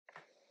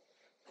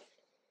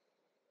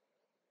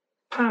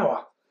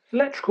power,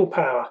 electrical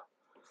power.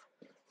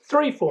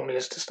 Three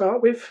formulas to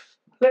start with.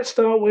 Let's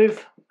start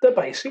with the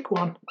basic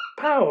one.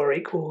 Power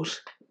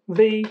equals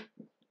V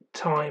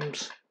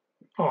times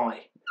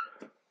I,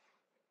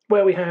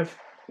 where we have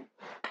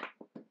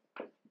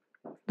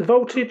the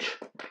voltage,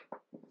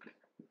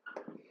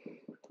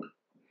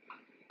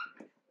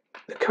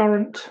 the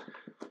current,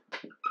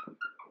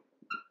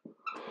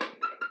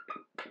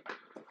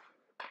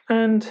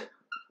 and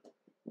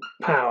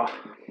power.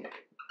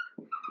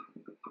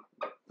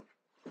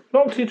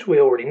 Voltage we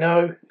already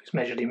know is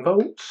measured in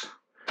volts,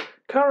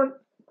 current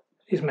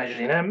is measured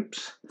in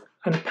amps,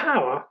 and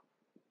power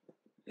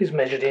is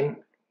measured in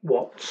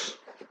watts.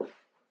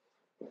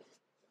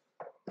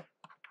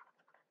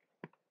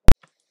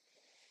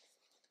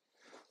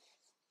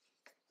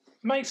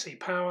 You may see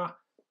power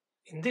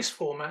in this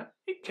format.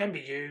 It can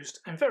be used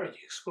and very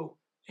useful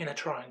in a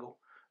triangle,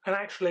 and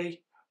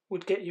actually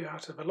would get you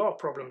out of a lot of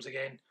problems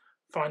again,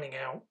 finding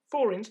out,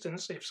 for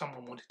instance, if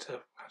someone wanted to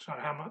know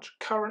how much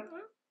current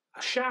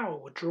a shower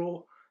would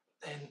draw,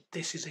 then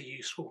this is a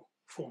useful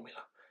formula.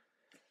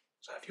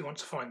 So if you want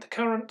to find the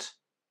current,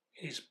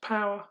 it is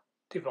power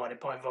divided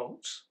by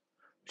volts,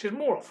 which is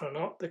more often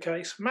than not the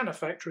case.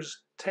 Manufacturers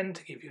tend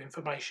to give you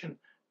information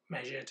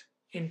measured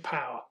in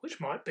power,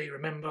 which might be,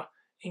 remember,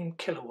 in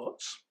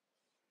kilowatts.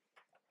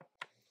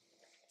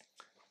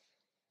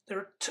 There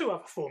are two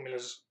other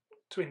formulas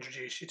to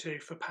introduce you to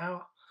for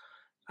power.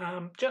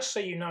 Just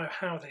so you know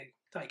how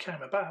they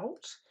came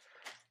about,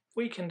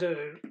 we can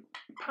do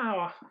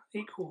power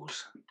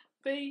equals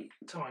V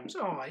times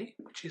I,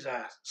 which is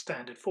our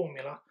standard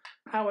formula.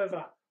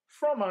 However,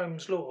 from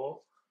Ohm's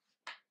law,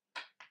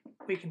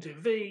 we can do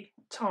V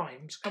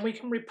times, and we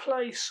can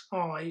replace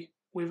I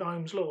with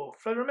Ohm's law.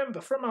 So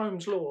remember, from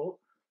Ohm's law,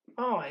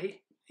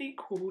 I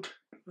equaled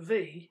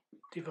V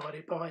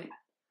divided by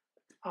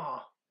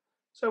R.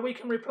 So we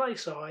can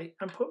replace I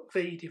and put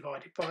V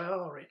divided by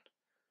R in.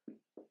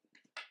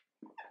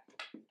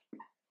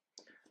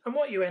 And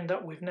what you end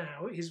up with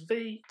now is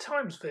V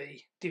times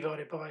V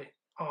divided by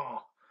R,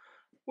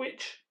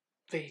 which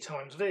V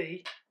times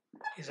V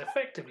is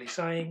effectively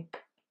saying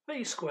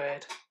V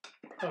squared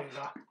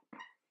over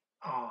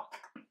R.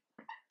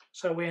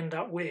 So we end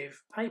up with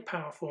a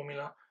power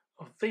formula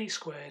of V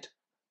squared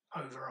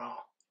over R.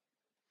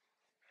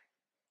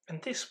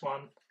 And this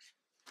one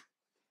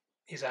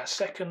is our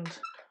second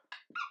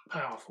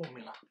power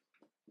formula.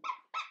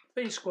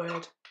 V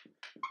squared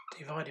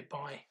divided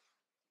by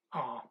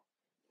R.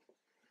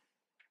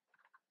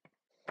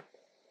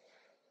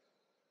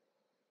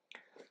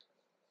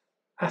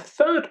 Our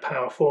third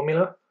power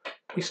formula,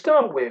 we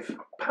start with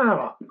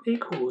power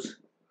equals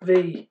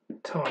V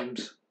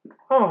times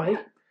I,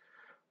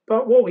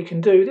 but what we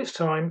can do this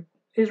time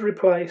is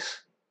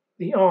replace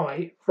the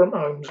I from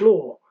Ohm's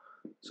law.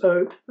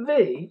 So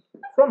V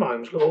from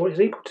Ohm's law is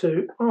equal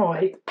to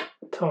I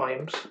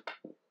times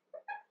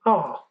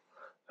R,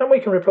 and we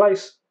can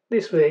replace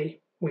this V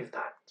with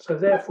that. So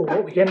therefore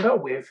what we end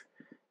up with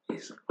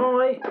is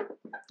I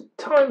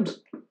times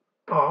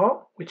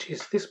R, which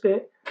is this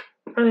bit,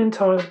 and then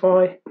times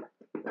by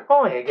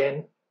I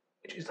again,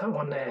 which is that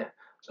one there.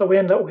 So we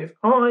end up with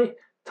I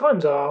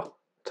times R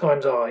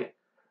times I.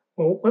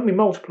 Well, when we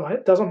multiply,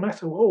 it doesn't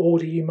matter what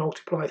order you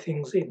multiply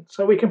things in.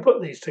 So we can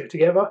put these two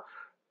together.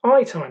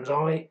 I times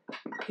I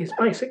is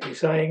basically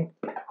saying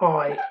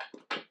I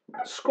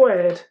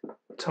squared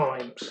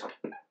times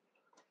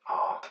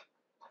R.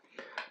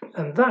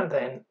 And that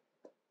then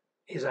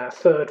is our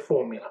third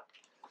formula.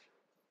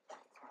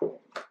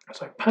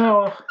 So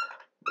power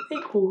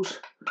equals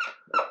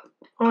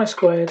I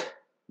squared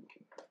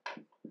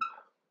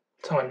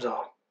times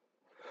R.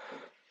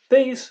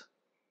 These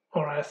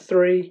are our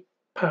three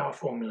power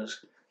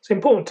formulas. It's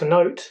important to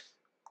note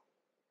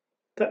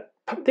that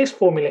this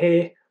formula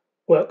here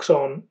works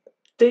on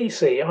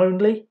DC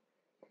only.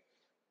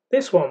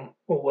 This one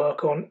will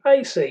work on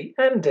AC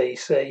and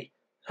DC,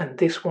 and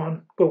this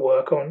one will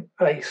work on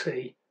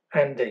AC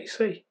and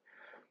DC.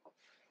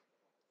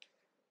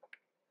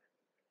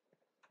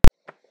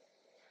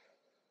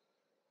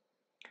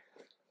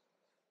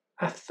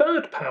 Our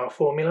third power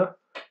formula,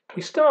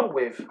 we start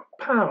with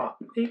power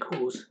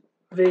equals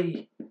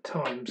V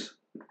times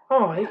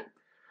I,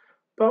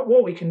 but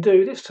what we can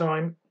do this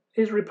time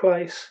is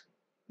replace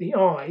the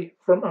I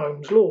from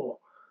Ohm's law.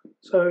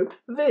 So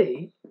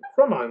V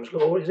from Ohm's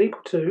law is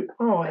equal to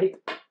I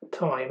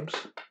times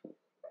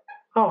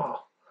R,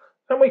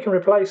 and we can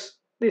replace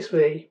this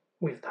V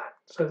with that.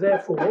 So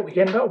therefore what we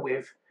end up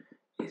with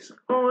is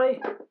I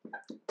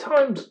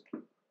times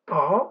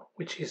R,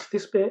 which is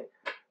this bit,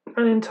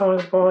 and then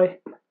times by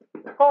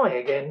I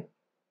again,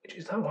 which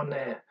is that one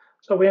there.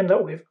 So we end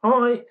up with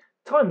I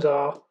times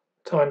R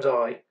times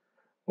I.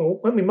 Well,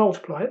 when we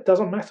multiply, it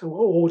doesn't matter what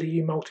order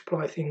you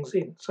multiply things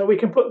in. So we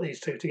can put these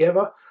two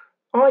together.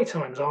 I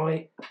times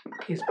I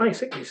is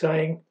basically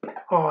saying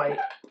I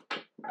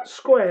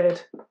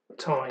squared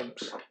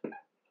times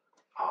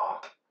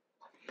R.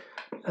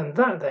 And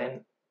that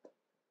then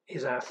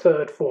is our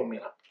third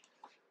formula.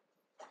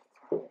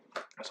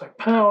 So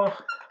power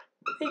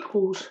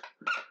equals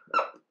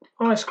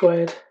I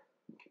squared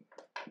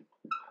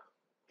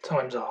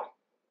times R.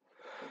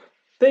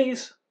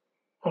 These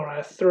are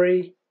our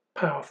three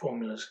power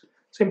formulas.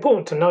 It's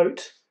important to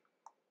note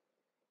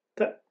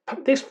that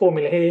this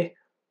formula here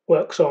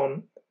works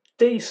on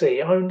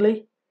DC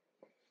only.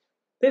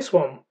 This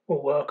one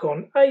will work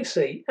on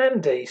AC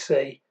and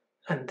DC,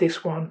 and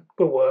this one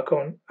will work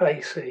on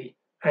AC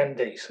and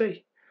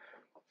DC.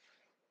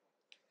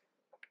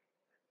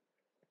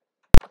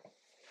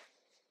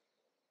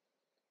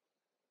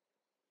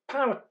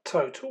 Power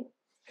total.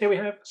 Here we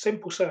have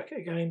simple circuit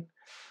again.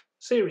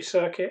 Series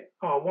circuit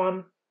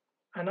R1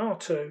 and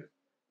R2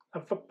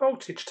 have a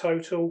voltage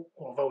total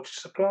or voltage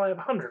supply of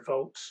 100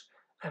 volts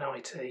and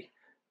IT.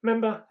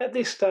 Remember, at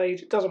this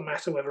stage it doesn't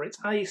matter whether it's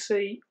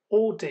AC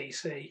or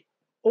DC,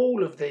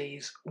 all of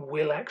these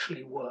will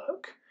actually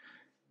work.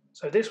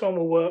 So this one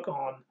will work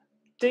on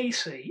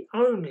DC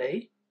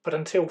only, but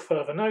until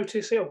further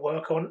notice it'll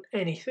work on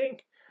anything.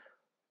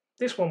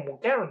 This one will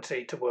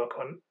guarantee to work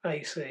on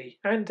AC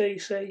and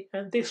DC,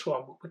 and this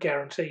one will be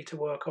guaranteed to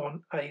work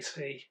on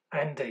AC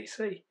and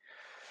DC.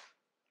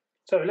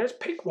 So let's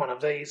pick one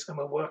of these and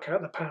we'll work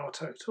out the power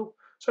total.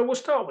 So we'll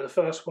start with the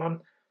first one,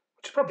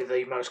 which is probably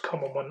the most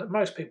common one that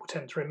most people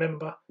tend to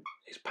remember,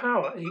 is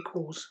power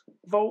equals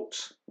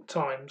volts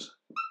times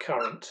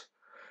current.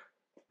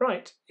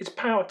 Right, it's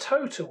power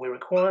total we're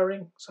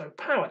requiring, so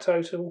power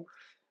total,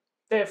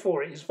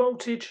 therefore it is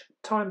voltage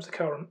times the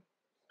current.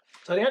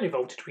 So the only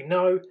voltage we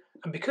know,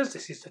 and because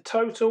this is the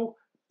total,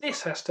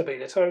 this has to be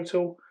the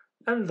total,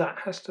 and that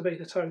has to be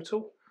the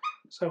total.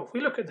 So if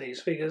we look at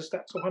these figures,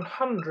 that's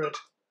 100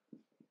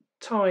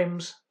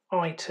 times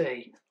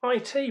IT.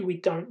 IT we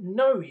don't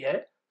know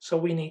yet, so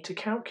we need to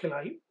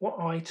calculate what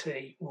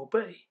IT will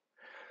be.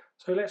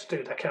 So let's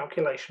do the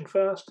calculation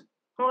first.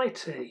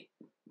 IT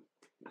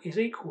is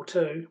equal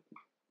to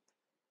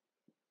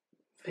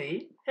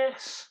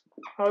Vs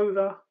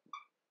over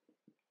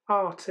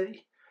RT.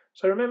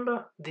 So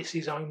remember, this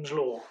is Ohm's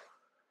law.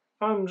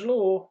 Ohm's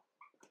law,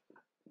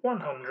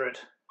 100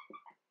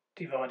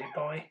 divided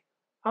by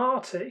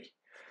RT.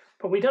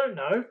 But we don't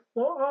know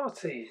what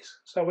RT is,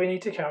 so we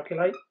need to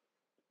calculate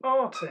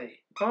RT.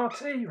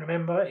 RT,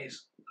 remember,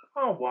 is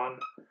R1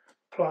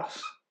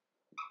 plus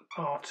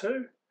R2.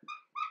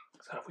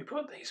 So if we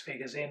put these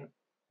figures in,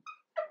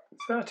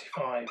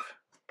 35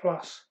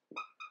 plus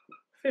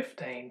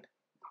 15.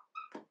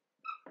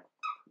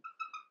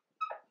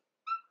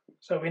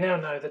 So we now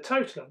know the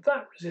total of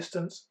that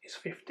resistance is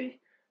 50.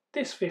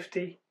 This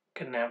 50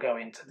 can now go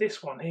into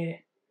this one here.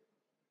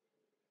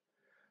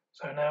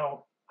 So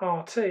now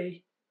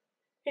RT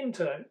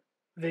into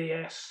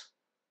Vs,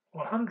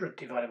 100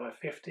 divided by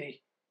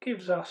 50,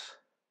 gives us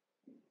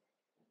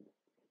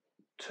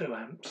 2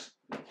 amps.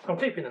 I'm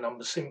keeping the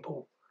numbers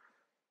simple.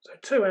 So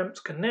 2 amps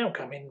can now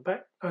come in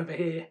back over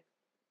here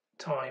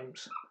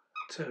times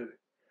 2.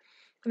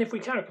 And if we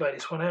calculate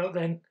this one out,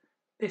 then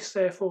this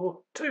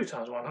therefore 2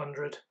 times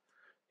 100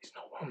 is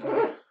not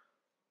 100.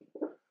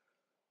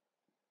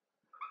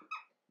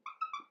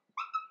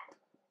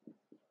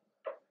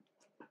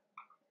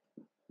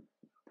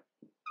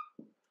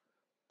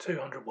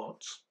 200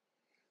 watts.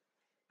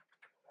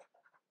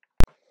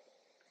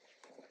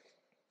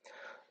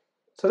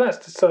 So that's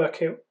the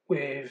circuit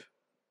with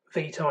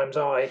V times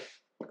I.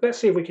 Let's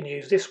see if we can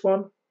use this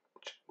one,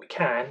 which we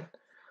can.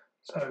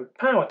 So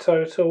power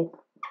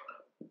total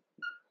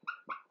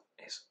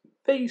is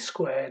V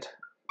squared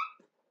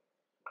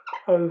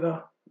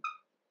over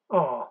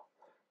R.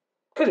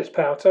 Because it's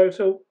power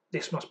total,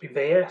 this must be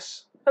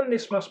Vs and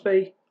this must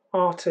be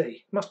RT.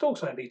 Must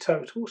also be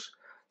totals.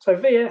 So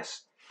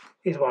Vs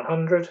is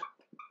 100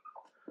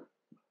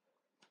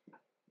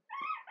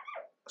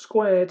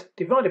 squared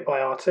divided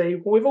by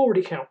RT. Well, we've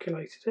already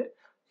calculated it.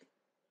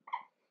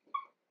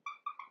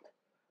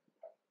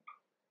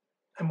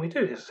 And we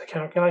do this as a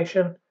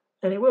calculation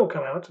and it will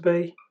come out to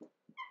be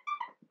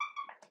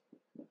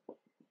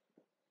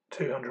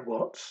 200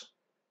 watts.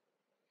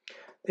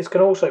 This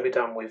can also be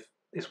done with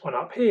this one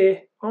up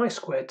here, I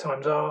squared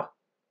times R.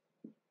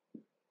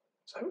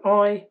 So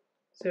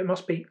it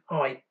must be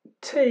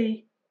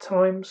IT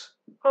times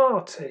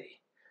RT.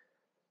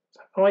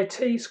 So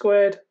IT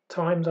squared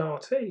times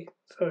RT.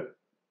 So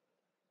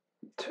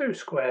 2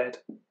 squared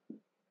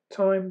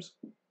times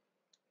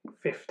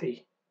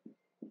 50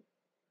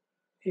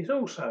 is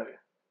also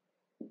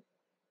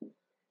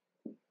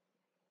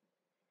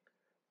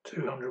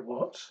 200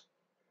 watts.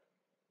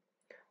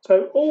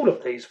 So all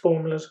of these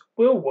formulas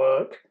will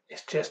work,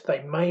 it's just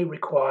they may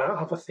require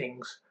other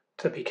things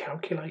to be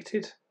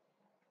calculated.